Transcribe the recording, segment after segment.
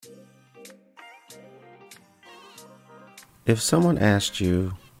If someone asked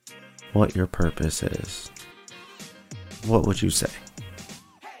you what your purpose is, what would you say?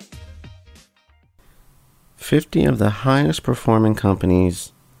 50 of the highest performing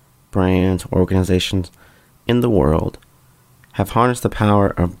companies, brands, organizations in the world have harnessed the power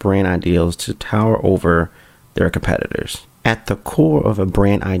of brand ideals to tower over their competitors. At the core of a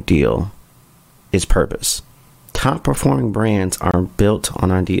brand ideal is purpose. Top performing brands are built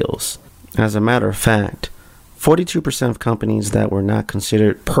on ideals. As a matter of fact, 42% of companies that were not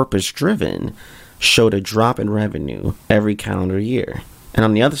considered purpose-driven showed a drop in revenue every calendar year. And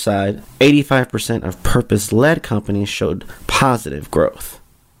on the other side, 85% of purpose-led companies showed positive growth.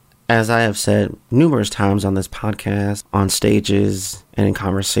 As I have said numerous times on this podcast, on stages, and in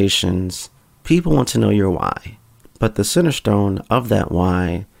conversations, people want to know your why. But the centerstone of that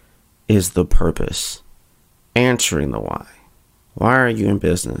why is the purpose. Answering the why. Why are you in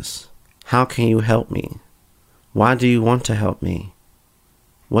business? How can you help me? Why do you want to help me?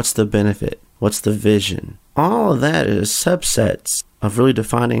 What's the benefit? What's the vision? All of that is subsets of really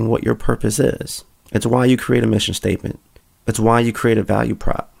defining what your purpose is. It's why you create a mission statement. It's why you create a value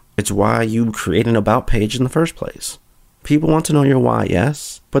prop. It's why you create an about page in the first place. People want to know your why,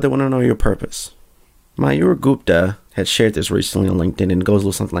 yes, but they want to know your purpose. Mayur Gupta had shared this recently on LinkedIn, and it goes a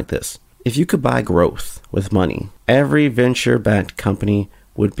little something like this. If you could buy growth with money, every venture-backed company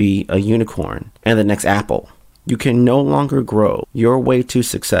would be a unicorn and the next Apple. You can no longer grow your way to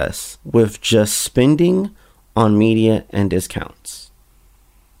success with just spending on media and discounts.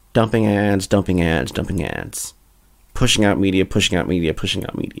 Dumping ads. Pushing out media.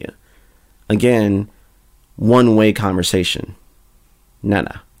 Again, one-way conversation.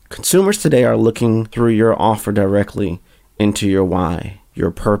 Nada. Consumers today are looking through your offer directly into your why,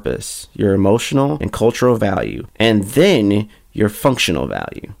 your purpose, your emotional and cultural value, and then your functional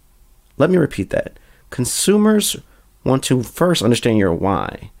value. Let me repeat that. Consumers want to first understand your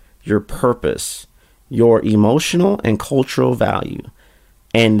why, your purpose, your emotional and cultural value,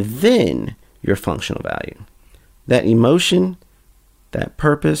 and then your functional value. That emotion, that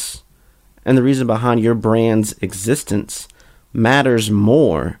purpose, and the reason behind your brand's existence matters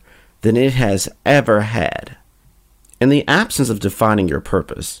more than it has ever had. In the absence of defining your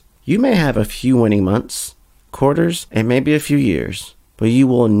purpose, you may have a few winning months, quarters, and maybe a few years, but you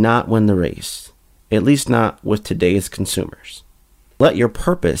will not win the race. At least not with today's consumers. Let your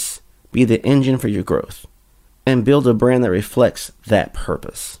purpose be the engine for your growth and build a brand that reflects that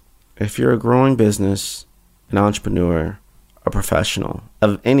purpose. If you're a growing business, an entrepreneur, a professional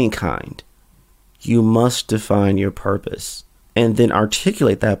of any kind, you must define your purpose and then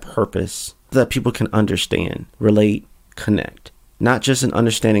articulate that purpose so that people can understand, relate, connect. Not just an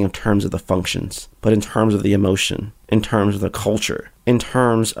understanding in terms of the functions, but in terms of the emotion, in terms of the culture, in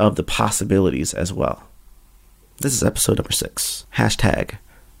terms of the possibilities as well. This is episode number 6.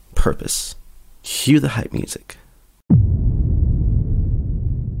 #purpose. Cue the hype music.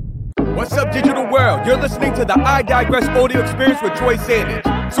 What's up, digital world? You're listening to the I Digress audio experience with Troy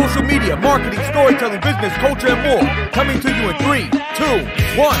Sandage. Social media, marketing, storytelling, business, culture, and more. Coming to you in 3, 2,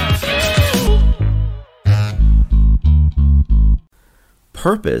 1.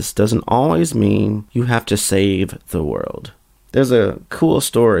 Purpose doesn't always mean you have to save the world. There's a cool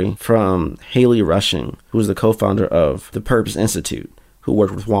story from Haley Rushing, who is the co-founder of the Purpose Institute, who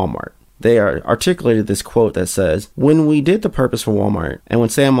worked with Walmart. They articulated this quote that says, "When we did the purpose for Walmart, and when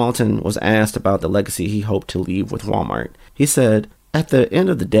Sam Walton was asked about the legacy he hoped to leave with Walmart, he said, at the end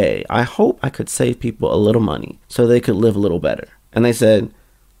of the day, I hope I could save people a little money so they could live a little better." And they said,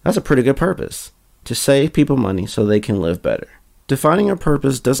 that's a pretty good purpose, to save people money so they can live better. Defining your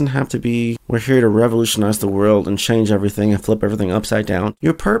purpose doesn't have to be, we're here to revolutionize the world and change everything and flip everything upside down.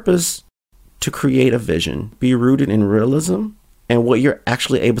 Your purpose to create a vision, be rooted in realism and what you're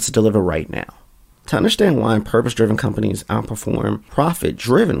actually able to deliver right now. To understand why purpose-driven companies outperform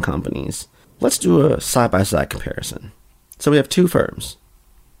profit-driven companies, let's do a side-by-side comparison. So we have two firms,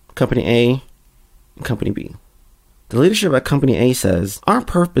 Company A and Company B. The leadership at Company A says, our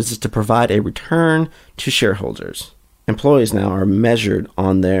purpose is to provide a return to shareholders. Employees now are measured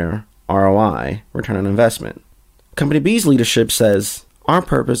on their ROI, return on investment. Company B's leadership says, our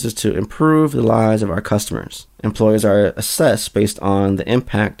purpose is to improve the lives of our customers. Employees are assessed based on the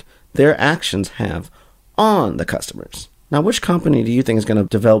impact their actions have on the customers. Now, which company do you think is going to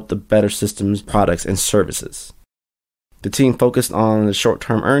develop the better systems, products, and services? The team focused on the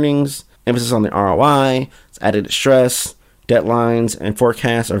short-term earnings, emphasis on the ROI, it's added stress, deadlines, and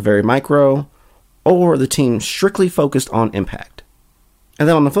forecasts are very micro, or the team strictly focused on impact. And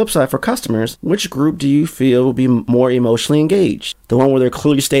then on the flip side, for customers, which group do you feel will be more emotionally engaged? The one where they're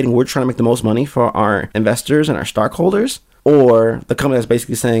clearly stating we're trying to make the most money for our investors and our stockholders? Or the company that's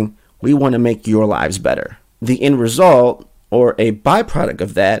basically saying we want to make your lives better? The end result, or a byproduct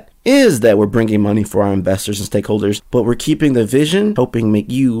of that, is that we're bringing money for our investors and stakeholders, but we're keeping the vision, hoping to make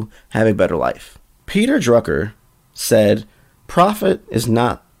you have a better life. Peter Drucker said, profit is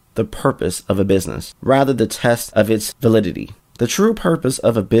not the purpose of a business, rather the test of its validity. The true purpose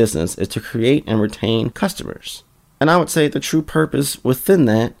of a business is to create and retain customers. And I would say the true purpose within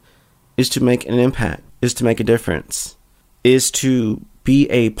that is to make an impact, is to make a difference, is to be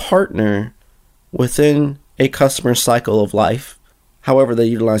a partner within a customer cycle of life, however they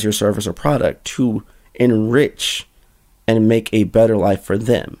utilize your service or product, to enrich and make a better life for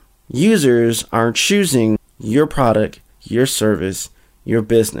them. Users are choosing your product, your service, your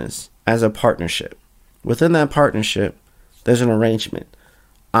business as a partnership. Within that partnership, there's an arrangement.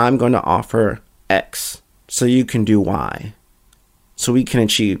 I'm going to offer X so you can do Y, so we can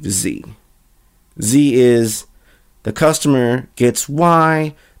achieve Z. Z is the customer gets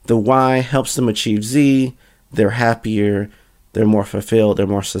Y, the Y helps them achieve Z, they're happier, they're more fulfilled, they're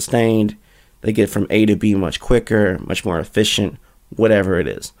more sustained, they get from A to B much quicker, much more efficient, whatever it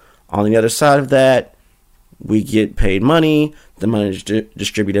is. On the other side of that, we get paid money, the money is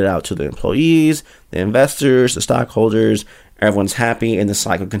distributed out to the employees, the investors, the stockholders, everyone's happy, and the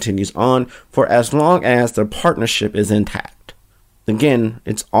cycle continues on for as long as the partnership is intact. Again,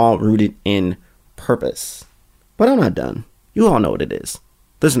 it's all rooted in purpose. But I'm not done. You all know what it is.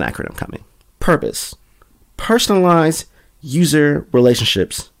 There's an acronym coming. Purpose. Personalized user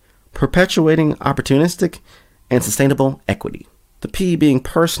relationships, perpetuating opportunistic and sustainable equity. The P being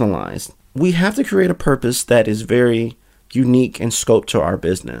personalized. We have to create a purpose that is very unique in scope to our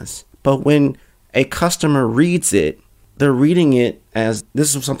business. But when a customer reads it, they're reading it as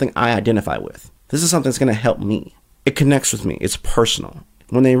this is something I identify with. This is something that's going to help me. It connects with me. It's personal.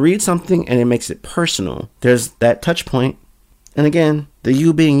 When they read something and it makes it personal, there's that touch point. And again, the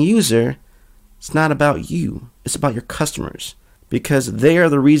you being user, it's not about you. It's about your customers, because they are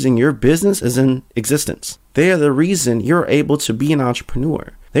the reason your business is in existence. They are the reason you're able to be an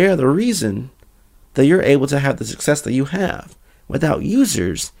entrepreneur. They are the reason that you're able to have the success that you have. Without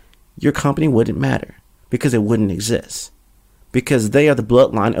users, your company wouldn't matter, because it wouldn't exist, because they are the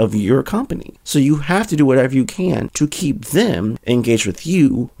bloodline of your company. So you have to do whatever you can to keep them engaged with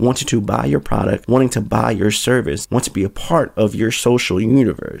you, wanting to buy your product, wanting to buy your service, want to be a part of your social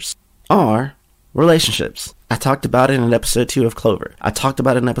universe. R, relationships. I talked about it in episode 2 of Clover. I talked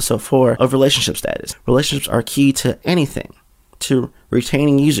about it in episode 4 of relationship status. Relationships are key to anything, to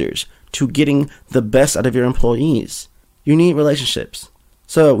retaining users, to getting the best out of your employees. You need relationships.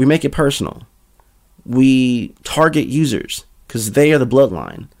 So we make it personal. We target users because they are the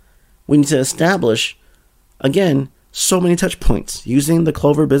bloodline. We need to establish, again, so many touch points using the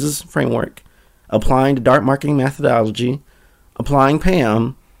Clover business framework, applying the DART marketing methodology, applying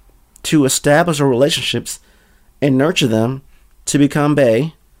PAM to establish our relationships and nurture them to become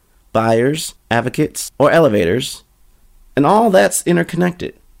buyers, advocates, or elevators. And all that's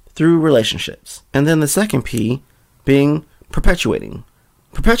interconnected through relationships. And then the second P being perpetuating.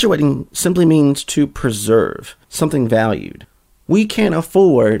 Perpetuating simply means to preserve something valued. We can't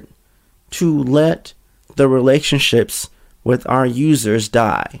afford to let the relationships with our users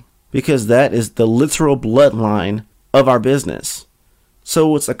die, because that is the literal bloodline of our business.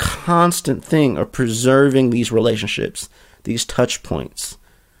 So it's a constant thing of preserving these relationships, these touch points,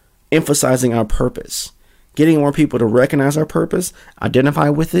 emphasizing our purpose, getting more people to recognize our purpose, identify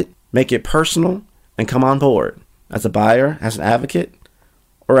with it, make it personal, and come on board as a buyer, as an advocate,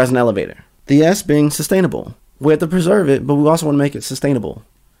 or as an elevator. The S being sustainable. We have to preserve it, but we also want to make it sustainable.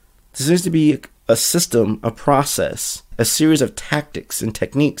 This needs to be a system, a process, a series of tactics and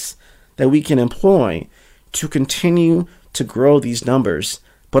techniques that we can employ to continue to grow these numbers,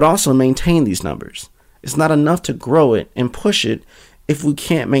 but also maintain these numbers. It's not enough to grow it and push it if we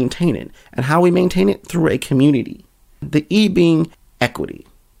can't maintain it. And how we maintain it? Through a community. The E being equity.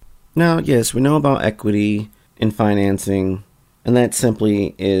 Now, yes, we know about equity in financing, and that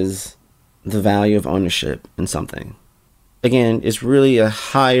simply is the value of ownership in something. Again, it's really a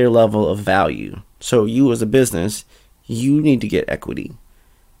higher level of value. So you as a business, you need to get equity.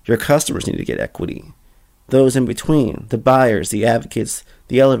 Your customers need to get equity. Those in between, the buyers, the advocates,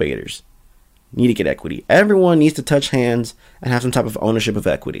 the elevators, need to get equity. Everyone needs to touch hands and have some type of ownership of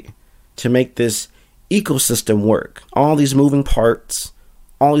equity to make this ecosystem work. All these moving parts,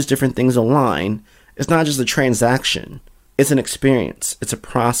 all these different things align. It's not just a transaction. It's an experience. It's a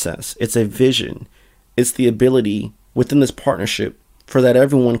process. It's a vision. It's the ability within this partnership for that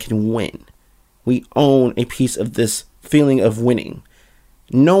everyone can win. We own a piece of this feeling of winning.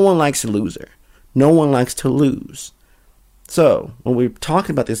 No one likes a loser. No one likes to lose. So when we're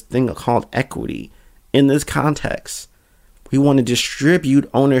talking about this thing called equity, in this context, we want to distribute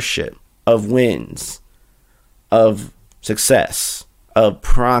ownership of wins, of success, of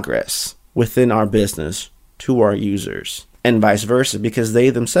progress within our business to our users, and vice versa, because they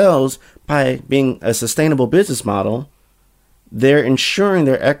themselves, by being a sustainable business model, they're ensuring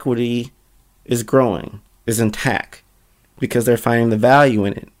their equity is growing, is intact, because they're finding the value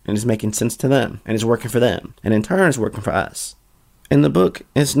in it, and it's making sense to them, and it's working for them, and in turn it's working for us. In the book,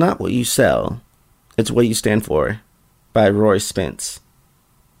 It's Not What You Sell, It's What You Stand For, by Roy Spence.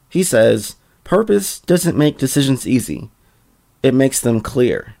 He says, purpose doesn't make decisions easy. It makes them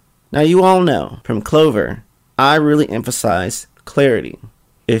clear. Now you all know, from Clover, I really emphasize clarity.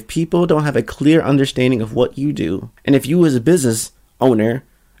 If people don't have a clear understanding of what you do, and if you as a business owner,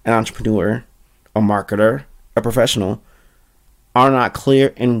 an entrepreneur, a marketer, a professional, are not clear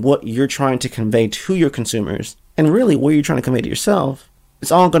in what you're trying to convey to your consumers, and really what you're trying to convey to yourself,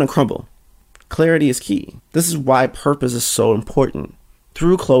 it's all going to crumble. Clarity is key. This is why purpose is so important.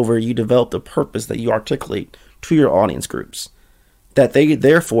 Through Clover, you develop the purpose that you articulate to your audience groups, that they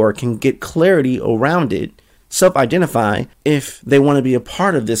therefore can get clarity around it, self-identify if they want to be a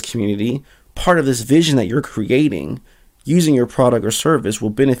part of this community, part of this vision that you're creating, using your product or service will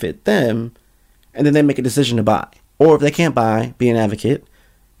benefit them, and then they make a decision to buy. Or if they can't buy, be an advocate.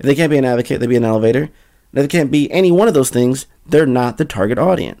 If they can't be an advocate, they be an elevator. If they can't be any one of those things, they're not the target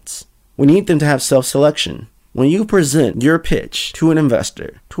audience. We need them to have self-selection. When you present your pitch to an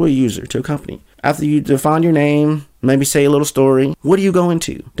investor, to a user, to a company, after you define your name, maybe say a little story, what do you go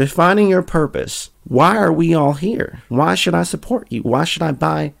into? Defining your purpose. Why are we all here? Why should I support you? Why should I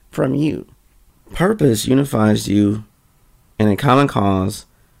buy from you? Purpose unifies you in a common cause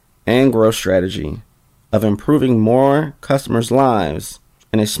and growth strategy of improving more customers' lives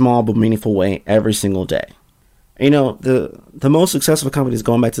in a small but meaningful way every single day. You know, the most successful companies,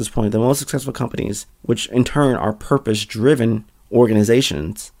 going back to this point, the most successful companies, which in turn are purpose-driven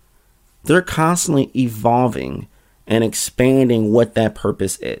organizations, they're constantly evolving and expanding what that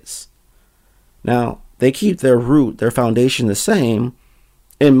purpose is. Now, they keep their root, their foundation the same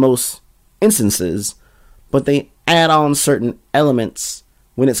in most instances, but they add on certain elements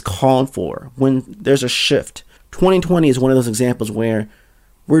when it's called for, when there's a shift. 2020 is one of those examples where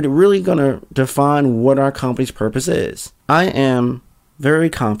we're really going to define what our company's purpose is. I am very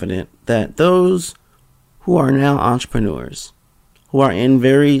confident that those who are now entrepreneurs, who are in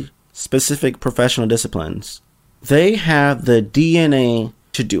very specific professional disciplines, they have the DNA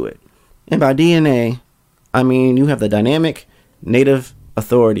to do it. And by DNA, I mean you have the dynamic native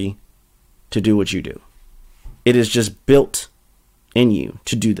authority to do what you do. It is just built in you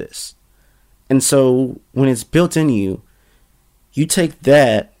to do this. And so when it's built in you, you take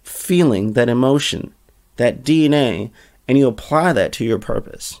that feeling, that emotion, that DNA, and you apply that to your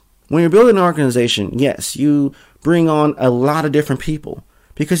purpose. When you're building an organization, yes, you bring on a lot of different people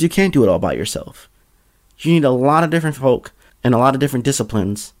because you can't do it all by yourself. You need a lot of different folk and a lot of different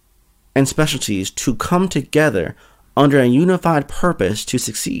disciplines and specialties to come together under a unified purpose to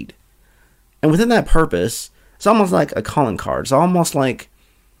succeed. And within that purpose, it's almost like a calling card. It's almost like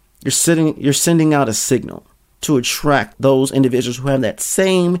you're sending out a signal to attract those individuals who have that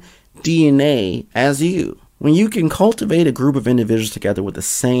same DNA as you. When you can cultivate a group of individuals together with the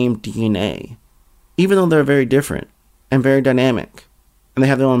same DNA, even though they're very different and very dynamic, and they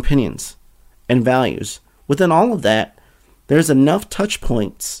have their own opinions and values, within all of that, there's enough touch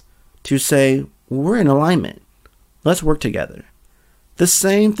points to say, we're in alignment. Let's work together. The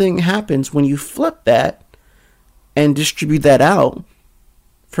same thing happens when you flip that and distribute that out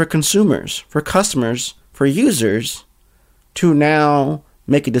for consumers, for customers, for users to now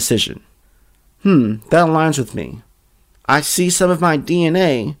make a decision. That aligns with me. I see some of my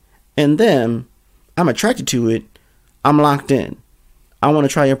DNA in them. I'm attracted to it. I'm locked in. I want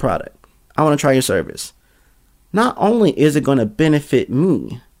to try your product. I want to try your service. Not only is it going to benefit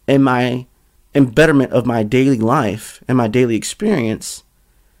me in my embetterment of my daily life and my daily experience,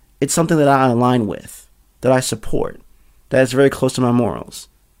 it's something that I align with, that I support, that is very close to my morals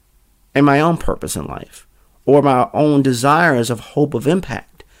and my own purpose in life, or my own desires of hope of impact.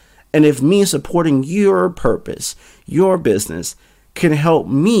 And if me supporting your purpose, your business, can help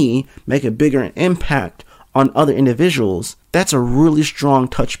me make a bigger impact on other individuals, that's a really strong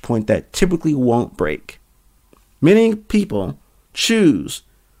touch point that typically won't break. Many people choose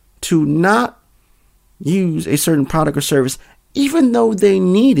to not use a certain product or service even though they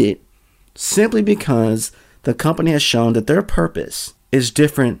need it, simply because the company has shown that their purpose is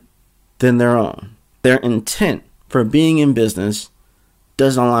different than their own. Their intent for being in business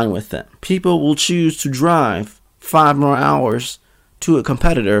doesn't align with them. People will choose to drive 5 more hours to a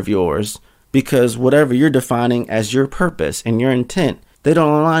competitor of yours because whatever you're defining as your purpose and your intent, they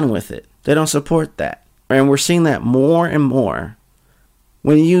don't align with it. They don't support that. And we're seeing that more and more.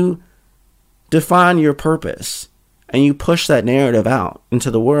 When you define your purpose and you push that narrative out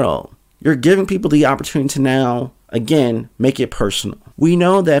into the world, you're giving people the opportunity to now, again, make it personal. We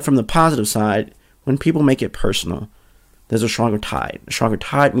know that from the positive side, when people make it personal, there's a stronger tide. A stronger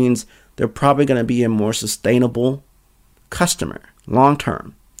tide means they're probably going to be a more sustainable customer long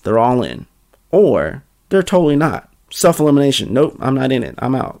term. They're all in. Or they're totally not. Self-elimination. Nope, I'm not in it.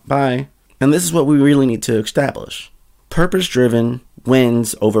 I'm out. Bye. And this is what we really need to establish. Purpose-driven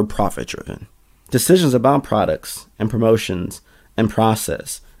wins over profit-driven. Decisions about products and promotions and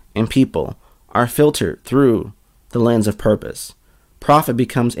process and people are filtered through the lens of purpose. Profit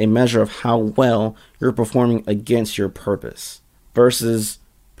becomes a measure of how well you're performing against your purpose. Versus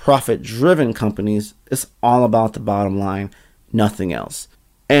profit-driven companies, it's all about the bottom line, nothing else.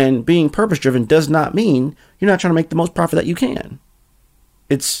 And being purpose-driven does not mean you're not trying to make the most profit that you can.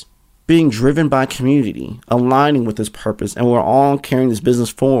 It's being driven by community, aligning with this purpose, and we're all carrying this business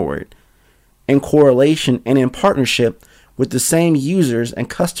forward in correlation and in partnership with the same users and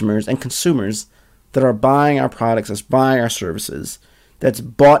customers and consumers that are buying our products, that's buying our services, that's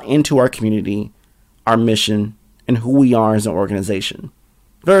bought into our community, our mission, and who we are as an organization.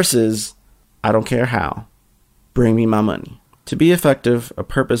 Versus, I don't care how, bring me my money. To be effective, a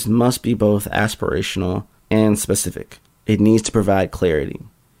purpose must be both aspirational and specific. It needs to provide clarity.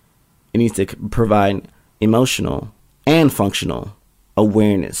 It needs to provide emotional and functional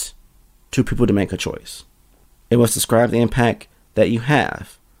awareness to people to make a choice. It must describe the impact that you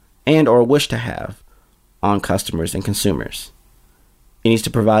have and or wish to have on customers and consumers. It needs to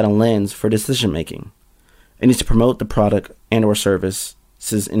provide a lens for decision making. It needs to promote the product and or services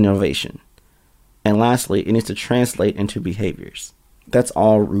innovation. And lastly, it needs to translate into behaviors. That's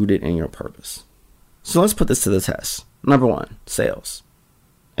all rooted in your purpose. So let's put this to the test. Number 1, sales.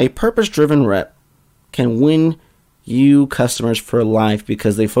 A purpose-driven rep can win you customers for life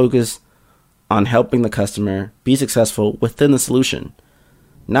because they focus on helping the customer be successful within the solution,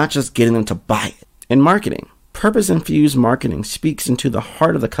 not just getting them to buy it. In marketing, purpose-infused marketing speaks into the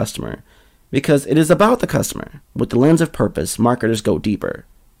heart of the customer because it is about the customer. With the lens of purpose, marketers go deeper,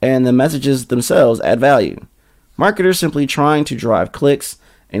 and the messages themselves add value. Marketers simply trying to drive clicks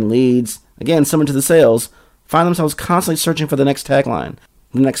and leads, again, similar to the sales, find themselves constantly searching for the next tagline,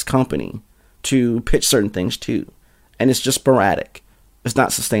 the next company to pitch certain things to. And it's just sporadic. It's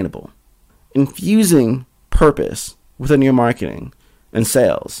not sustainable. Infusing purpose within your marketing and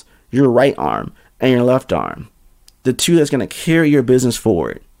sales, your right arm and your left arm, the two that's going to carry your business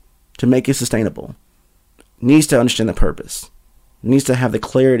forward to make it sustainable, needs to understand the purpose, needs to have the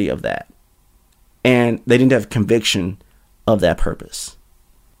clarity of that, and they need to have conviction of that purpose.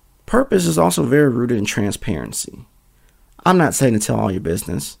 Purpose is also very rooted in transparency. I'm not saying to tell all your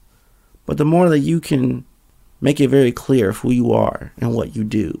business, but the more that you can make it very clear of who you are and what you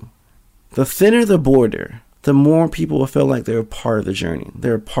do, the thinner the border, the more people will feel like they're a part of the journey.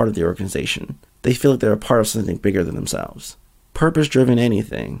 They're a part of the organization. They feel like they're a part of something bigger than themselves. Purpose-driven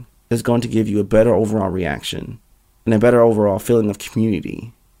anything is going to give you a better overall reaction and a better overall feeling of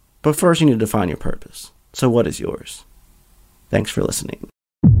community. But first, you need to define your purpose. So what is yours? Thanks for listening.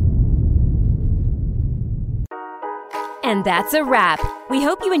 And that's a wrap. We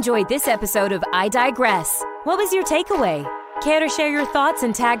hope you enjoyed this episode of I Digress. What was your takeaway? Care to share your thoughts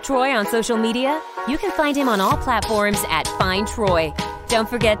and tag Troy on social media? You can find him on all platforms at Find Troy. Don't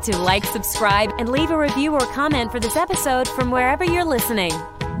forget to like, subscribe, and leave a review or comment for this episode from wherever you're listening.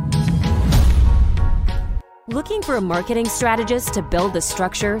 Looking for a marketing strategist to build the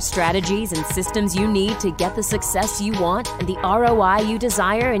structure, strategies, and systems you need to get the success you want and the ROI you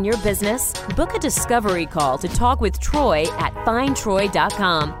desire in your business? Book a discovery call to talk with Troy at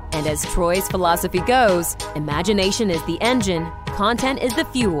findtroy.com. And as Troy's philosophy goes, imagination is the engine, content is the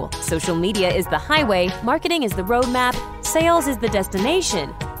fuel, social media is the highway, marketing is the roadmap, sales is the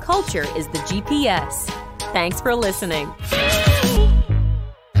destination, culture is the GPS. Thanks for listening.